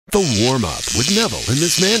The warm-up with Neville and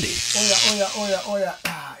Miss Mandi. Oh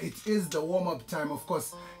yeah. It is the warm-up time. Of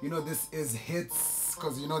course, you know this is hits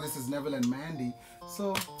because you know this is Neville and Mandi.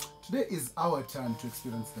 So today is our turn to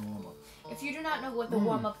experience the warm-up. If you do not know what the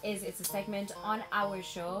warm-up is, it's a segment on our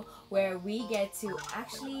show where we get to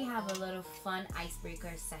actually have a little fun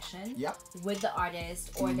icebreaker session with the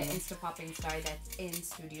artist or the Insta-popping star that's in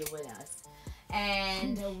studio with us.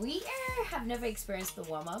 And we have never experienced the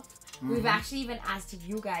warm-up. We've actually even asked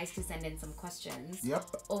you guys to send in some questions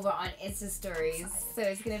over on Insta stories. So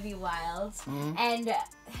it's going to be wild. And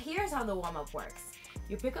here's how the warm-up works.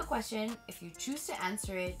 You pick a question. If you choose to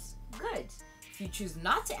answer it, good. If you choose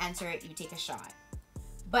not to answer it, you take a shot.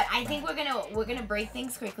 But I think we're gonna break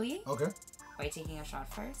things quickly. Okay. By taking a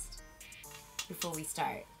shot first before we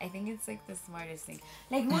start. I think it's like the smartest thing.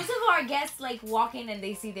 Like most of our guests like walk in and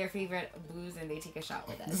they see their favorite booze and they take a shot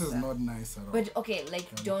with us. This is not nice at all. But okay, like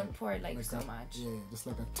don't pour like so much. Yeah, just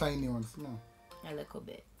like a tiny one. No. A little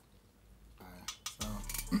bit. So.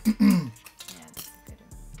 Yeah, that's a good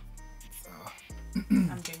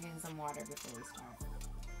one. I'm drinking some water before we start.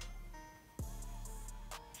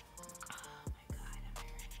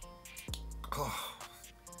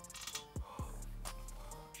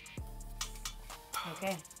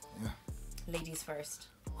 Okay. Yeah. Ladies first.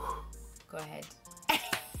 Go ahead.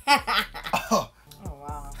 Oh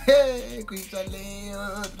wow. Hey, Queen.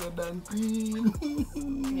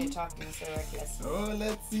 You're talking so recklessly. Oh,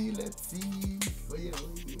 let's see. Oh yeah.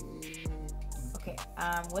 Okay.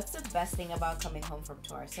 What's the best thing about coming home from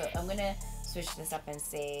tour? So I'm gonna switch this up and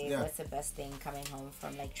say, what's the best thing coming home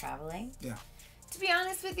from like traveling? Yeah. To be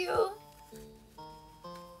honest with you.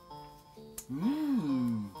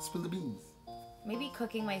 Spill the beans. Maybe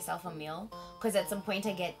cooking myself a meal, because at some point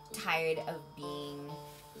I get tired of being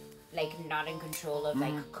like not in control of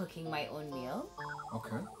like cooking my own meal.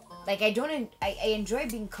 Okay. Like I enjoy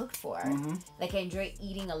being cooked for. Like I enjoy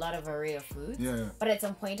eating a lot of array of foods. Yeah. But at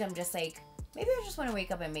some point I'm just like, maybe I just want to wake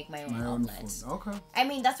up and make my own omelet. Food. Okay. I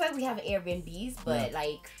mean that's why we have Airbnbs, but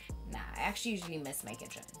like nah, I actually usually miss my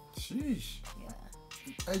kitchen. Sheesh. Yeah.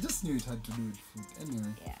 I just knew it had to do with food.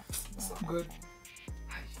 Anyway. Yeah. So good.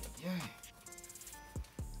 Yeah.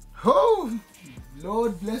 Oh,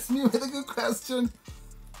 Lord bless me with a good question.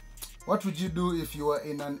 What would you do if you were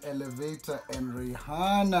in an elevator and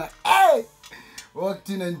Rihanna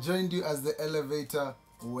walked in and joined you as the elevator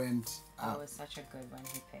went up? That was such a good one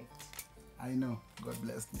he picked. I know. God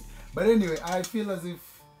bless me. But anyway, I feel as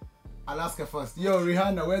if I'll ask her first. Yo,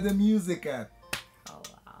 Rihanna, where the music at? Oh,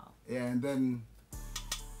 wow. Yeah, and then...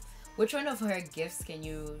 Which one of her gifts can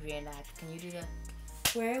you reenact? Can you do the...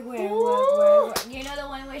 Where? You know the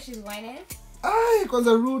one where she's whining? It was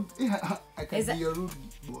a rude... I can be a rude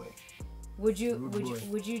boy. Would you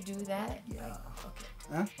do that? Yeah. Like, okay.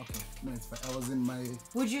 Huh? Okay. No, it's fine. I was in my...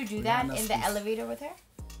 Would you do that in the elevator with her?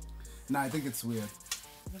 Nah, I think it's weird.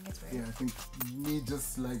 I think it's weird. Yeah, I think me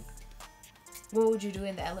just like... What would you do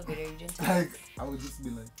in the elevator? You didn't take like, I would just be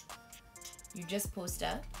like... You just post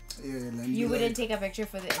up? Yeah, and you wouldn't take a picture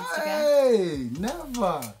for the Instagram? Hey,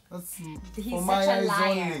 never. That's He's for my such a eyes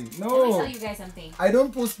liar. only. No. Let me tell you guys something. I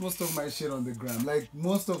don't post most of my shit on the gram. Like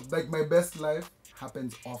most of my best life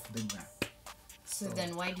happens off the gram. So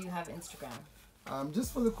then why do you have Instagram?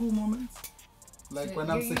 Just for the cool moments. Like so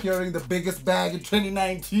when I'm securing the biggest bag in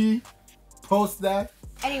 2019. Post that.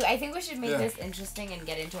 Anyway, I think we should make this interesting and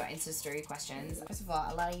get into our Insta story questions. First of all,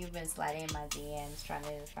 a lot of you have been sliding in my DMs trying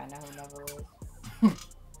to find out who Neville is.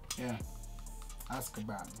 Yeah. Ask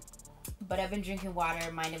about me. But I've been drinking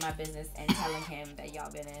water, minding my business, and telling him that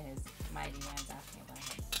y'all been in my DMs asking about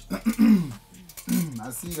him.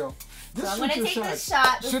 I see you. So I'm gonna take this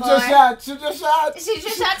shot. Shoot your shot. Shoot your shot. Shoot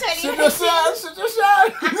your shot, 20. Shoot your shot. Shoot your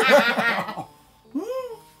shot.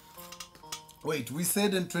 Wait, we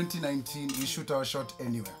said in 2019 we shoot our shot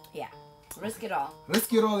anywhere. Yeah. Risk it all.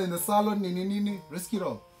 Risk it all in the salon. Nini. Risk it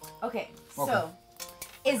all. Okay. So,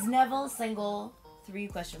 is Neville single? 3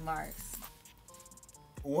 question marks.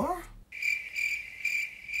 What?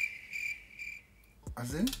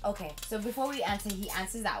 As in? Okay. So before we answer, he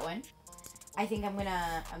answers that one. I think I'm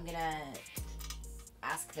gonna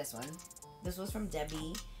ask this one. This was from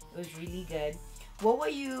Debbie. It was really good. What were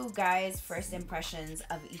you guys' first impressions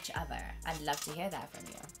of each other? I'd love to hear that from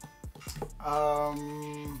you.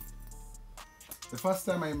 The first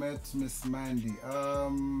time I met Miss Mandi,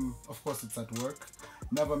 of course it's at work.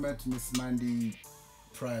 Never met Miss Mandi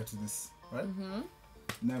prior to this, right?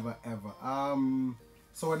 Never ever.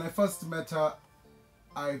 So when I first met her,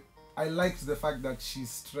 I liked the fact that she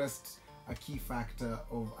stressed a key factor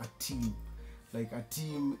of a team. like a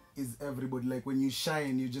team is everybody. Like when you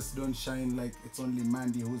shine, you just don't shine like it's only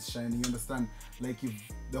Mandi who's shining. You understand? Like if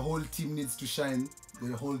the whole team needs to shine,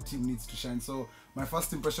 the whole team needs to shine. So my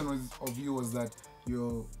first impression of you was that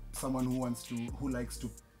you're someone who likes to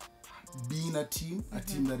be in a team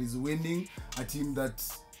that is winning, a team that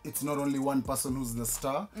it's not only one person who's the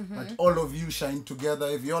star, but all of you shine together.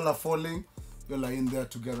 If you all are falling, you all are in there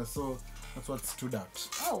together. So that's what stood out.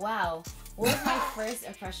 Oh wow. What was my first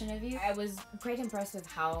impression of you? I was quite impressed with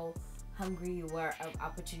how hungry you were of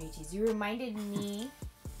opportunities. You reminded me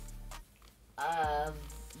of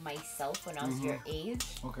myself when I was your age.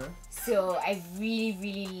 Okay. So I really,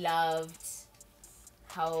 really loved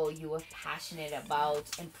how you were passionate about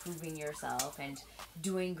improving yourself and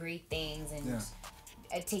doing great things and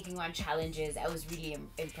taking on challenges. I was really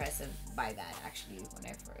impressive by that actually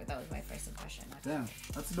that was my first impression. Yeah,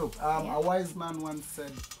 that's dope. A wise man once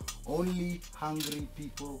said, only hungry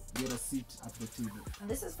people get a seat at the table. And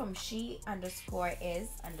this is from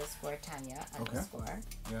she_is_Tanya_.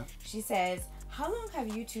 Yeah. She says, how long have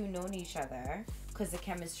you two known each other? Because the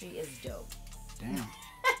chemistry is dope. Damn.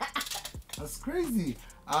 That's crazy.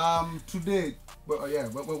 Today, but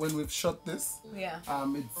when we've shot this,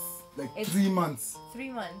 it's like 3 months.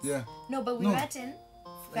 3 months. Yeah. No, but we met in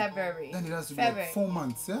February. Then it has to be like 4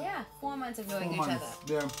 months, yeah? Yeah, 4 months of knowing each other.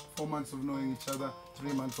 Yeah, 4 months of knowing each other,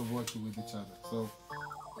 3 months of working with each other. So,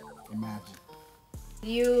 imagine.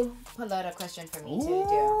 You pull out a question for me to do.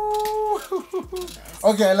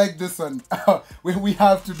 Okay, I like this one. we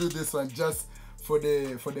have to do this one just for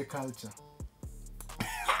the culture.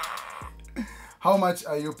 How much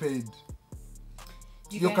are you paid?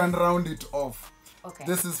 You can round it off. Okay.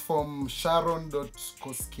 This is from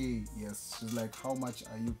Sharon.Koske. Yes, she's like, how much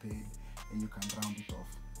are you paid? And you can round it off.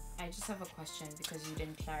 I just have a question because you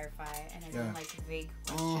didn't clarify, and I don't like vague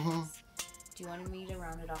questions. Do you want me to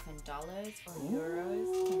round it off in dollars or euros?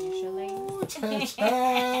 Can you shillings?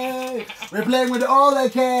 Hey, we're playing with all the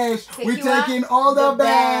cash. We're taking all the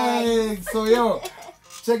bags. So yo,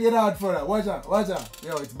 check it out for that. Watch out.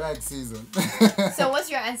 Yo, it's bag season. So what's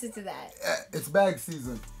your answer to that? It's bag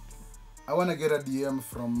season. I want to get a DM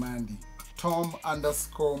from Mandi.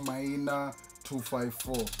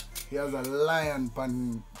 Tom_Maina254. He has a lion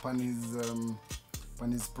pan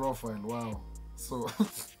his profile. Wow. So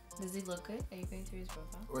does he look good? Are you going through his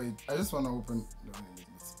profile? wait, I just want to open.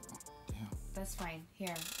 Damn. That's fine.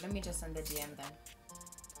 Here, let me just send the DM then.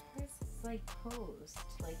 It's like post.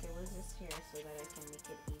 Like it was just here so that I can make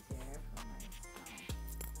it easier for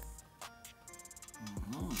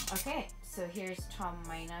myself. Okay, so here's Tom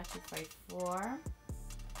Maina254.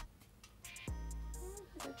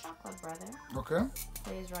 He's a chocolate brother. Okay.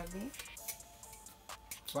 Plays rugby.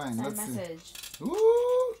 Fine. Send Let's message. See.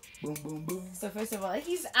 Ooh. Boom, boom, boom. So first of all,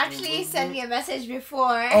 he's actually sent me a message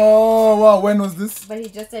before. Oh wow! When was this? But he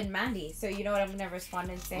just said Mandi. So you know what I'm gonna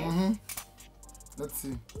respond and say? Let's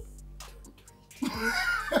see.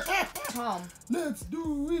 Tom. Let's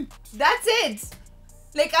do it. That's it.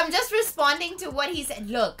 Like I'm just responding to what he said.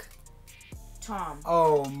 Look, Tom.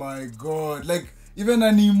 Oh my god! Like even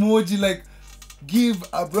an emoji, like give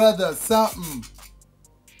a brother something.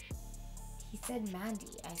 He said Mandi.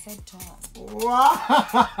 I said Tom. Wow!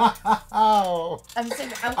 I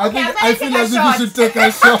feel as if you should take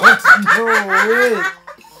a shot. No way!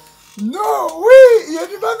 No way! You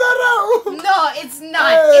did that out. No, it's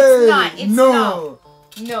not. Hey, it's not. It's no. not.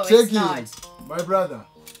 No, Check it's not. My brother.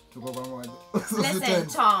 Listen,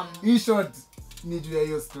 Tom. In short, need to hear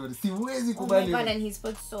your story. See, where is he? Oh my god, and he's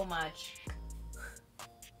put so much.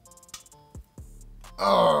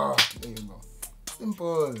 Oh, there you go.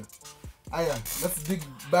 Simple. Let's dig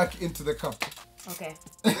back into the cup. Okay.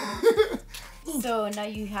 So now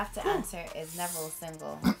you have to answer, is Neville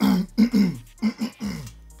single?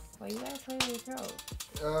 Well, you gotta clear your throat.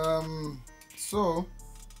 So,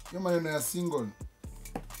 your man is single.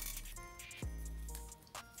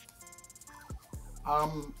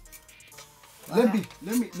 Let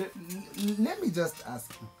me just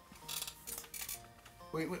ask you.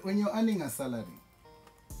 When you're earning a salary,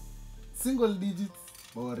 single digits,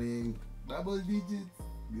 boring. Double digits,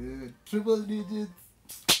 good. Triple digits,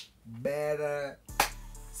 better.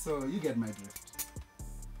 So you get my drift.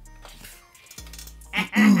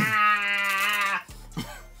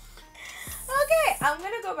 Okay, I'm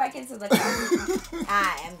gonna go back into the cup.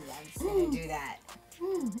 I'm just gonna do that.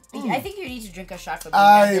 I think you need to drink a shot for being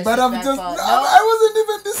disrespectful. But I'm just. No, I wasn't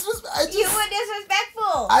even disrespectful. You were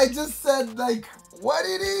disrespectful. I just said like what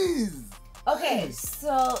it is. Okay,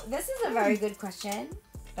 so this is a very good question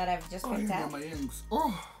that I've just picked up.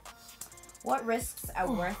 What risks are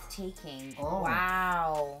worth taking? Oh.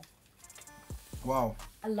 Wow. Wow.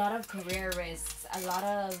 A lot of career risks, a lot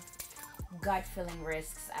of gut feeling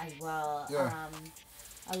risks as well. Yeah.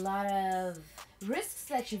 A lot of risks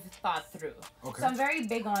that you've thought through. Okay. So I'm very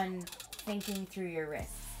big on thinking through your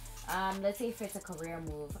risks. Let's say if it's a career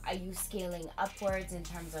move, are you scaling upwards in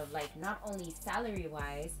terms of like not only salary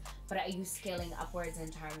wise, but are you scaling upwards in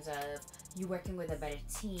terms of you working with a better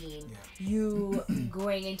team, you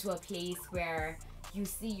going into a place where you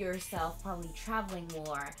see yourself probably traveling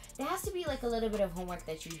more. There has to be like a little bit of homework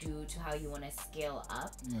that you do to how you want to scale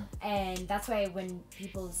up. And that's why when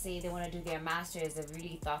people say they want to do their masters, they've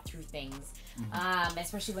really thought through things,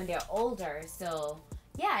 especially when they're older. So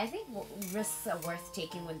yeah, I think risks are worth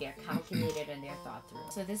taking when they're calculated and they're thought through.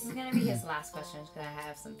 So this is going to be his last question because I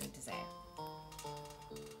have something to say.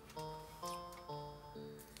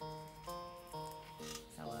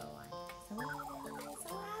 So wild one.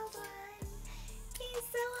 He's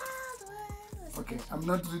so wild one. Okay, I'm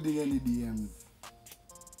not reading any DMs.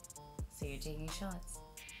 So you're taking shots.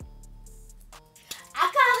 I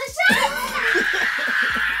call the shots!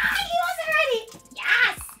 He wasn't ready!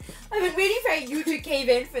 Yes! I've been waiting for you to cave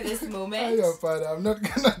in for this moment. Oh, your father, I'm not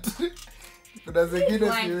gonna do it. But as a kid, I'm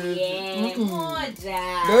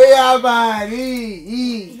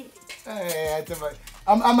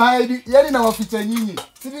hiding. Yari na waficha nyinyi.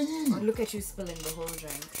 Siri nyinyi. Look at you spilling the whole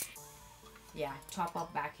drink. Yeah, top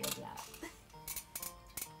up back your glass.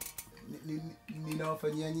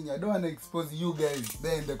 I don't want to expose you guys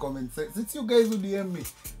there in the comments section. Since you guys who DM me,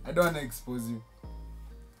 I don't want to expose you.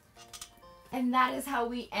 And that is how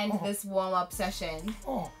we end this warm-up session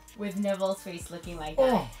with Neville's face looking like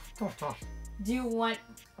that. Do you want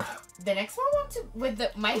the next warm-up to with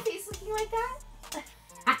my face looking like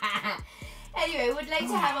that? Anyway, would like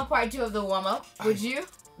to have a part 2 of the warm-up. Would you?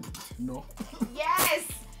 No. Yes!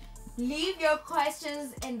 Leave your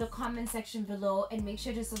questions in the comment section below and make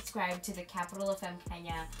sure to subscribe to the Capital FM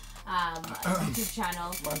Kenya YouTube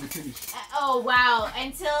channel. Mandi, finish. Oh wow,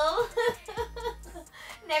 until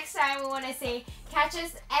next time, we want to say catch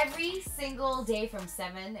us every single day from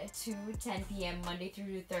 7 to 10 p.m. Monday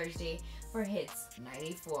through to Thursday for Hits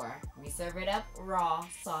 94. We serve it up raw,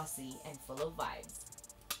 saucy, and full of vibes.